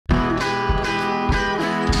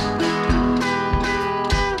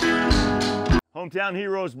Hometown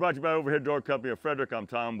Heroes brought to you by Overhead Door Company of Frederick. I'm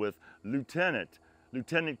Tom with Lieutenant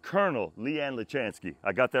Colonel Leigh Lechanski.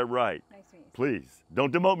 I got that right. Nice to meet you. Please,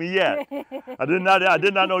 don't demote me yet. I did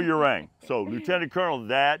not know your rank. So Lieutenant Colonel,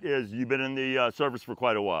 that is, you've been in the service for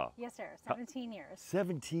quite a while. Yes, sir. 17 years.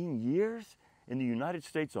 17 years in the United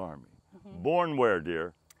States Army. Born where,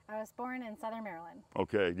 dear? I was born in Southern Maryland.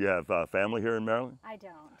 Okay, do you have family here in Maryland? I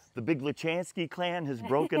don't. The big Lechanski clan has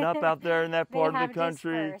broken up out there in that part of the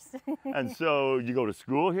country. And so you go to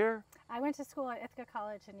school here? I went to school at Ithaca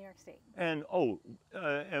College in New York State. And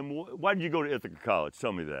why did you go to Ithaca College?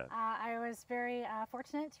 Tell me that. I was very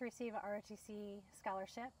fortunate to receive a ROTC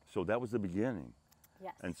scholarship. So that was the beginning.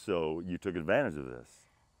 Yes. And so you took advantage of this.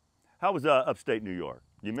 How was upstate New York?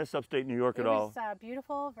 You miss upstate New York at all? It was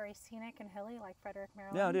beautiful, very scenic and hilly, like Frederick,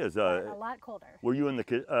 Maryland. Yeah, it is. A lot colder. Were you in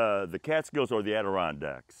the Catskills or the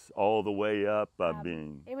Adirondacks, all the way up?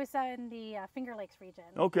 It was in the Finger Lakes region.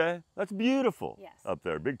 Okay, that's beautiful. Yes. Up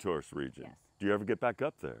there, big tourist region. Yes. Do you ever get back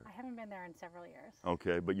up there? I haven't been there in several years.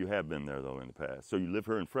 Okay, but you have been there though in the past. So you live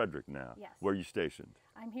here in Frederick now. Yes. Where are you stationed?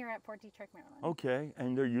 I'm here at Fort Detrick, Maryland. Okay,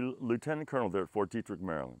 and you Lieutenant Colonel there at Fort Detrick,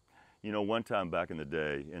 Maryland. You know, one time back in the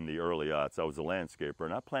day, in the early aughts, I was a landscaper,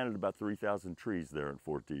 and I planted about 3,000 trees there in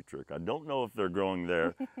Fort Detrick. I don't know if they're growing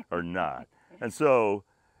there or not. And so,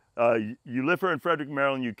 you live here in Frederick,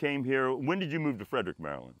 Maryland. You came here. When did you move to Frederick,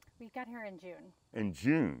 Maryland? We got here in June. In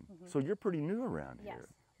June? So you're pretty new around here. Yes.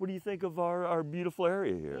 What do you think of our beautiful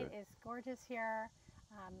area here? It is gorgeous here.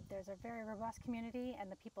 There's a very robust community,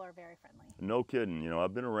 and the people are very friendly. No kidding. You know,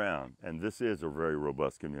 I've been around, and this is a very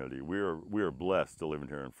robust community. We are blessed to live in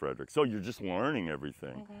here in Frederick. So you're just learning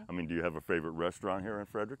everything. I mean, do you have a favorite restaurant here in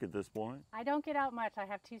Frederick at this point? I don't get out much. I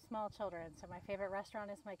have 2 small children, so my favorite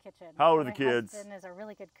restaurant is my kitchen. How old are the kids? My husband is a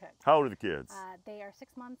really good cook. How old are the kids? They are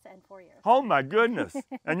 6 months and 4 years. Oh my goodness!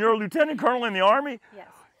 And you're a lieutenant colonel in the Army? Yes.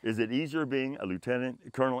 Is it easier being a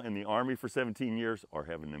lieutenant colonel in the Army for 17 years or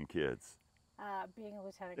having them kids? Being a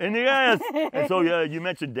lieutenant. And yes. And so you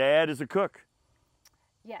mentioned Dad is a cook.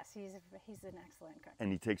 Yes, he's an excellent cook.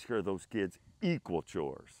 And he takes care of those kids' equal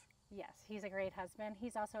chores. Yes, he's a great husband.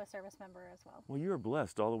 He's also a service member as well. Well, you're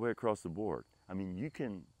blessed all the way across the board. I mean,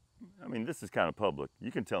 this is kind of public.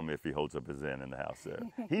 You can tell me if he holds up his end in the house there.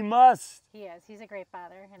 He must. He is. He's a great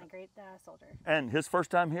father and a great soldier. And his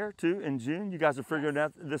first time here, too, in June? You guys are figuring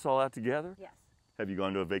this all out together? Yes. Have you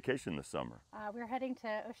gone to a vacation this summer? We're heading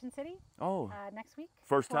to Ocean City next week.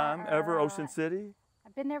 First time ever, Ocean City?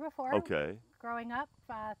 I've been there before. Okay. Growing up,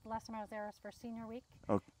 the last time I was there was for senior week,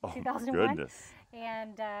 oh 2001. Goodness.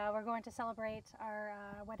 And we're going to celebrate our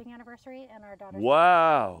wedding anniversary and our daughter's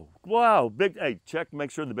Wow. Wow. Big, hey, make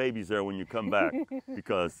sure the baby's there when you come back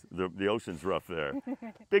because the ocean's rough there.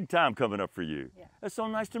 Big time coming up for you. Yeah. It's so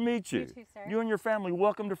nice to meet you. You too, sir. You and your family,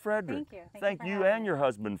 welcome to Frederick. Thank you. Thank you and your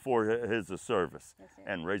husband for his service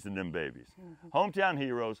and raising them babies. Hometown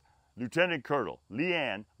Heroes, Lieutenant Colonel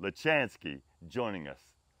Leigh Lechanski joining us.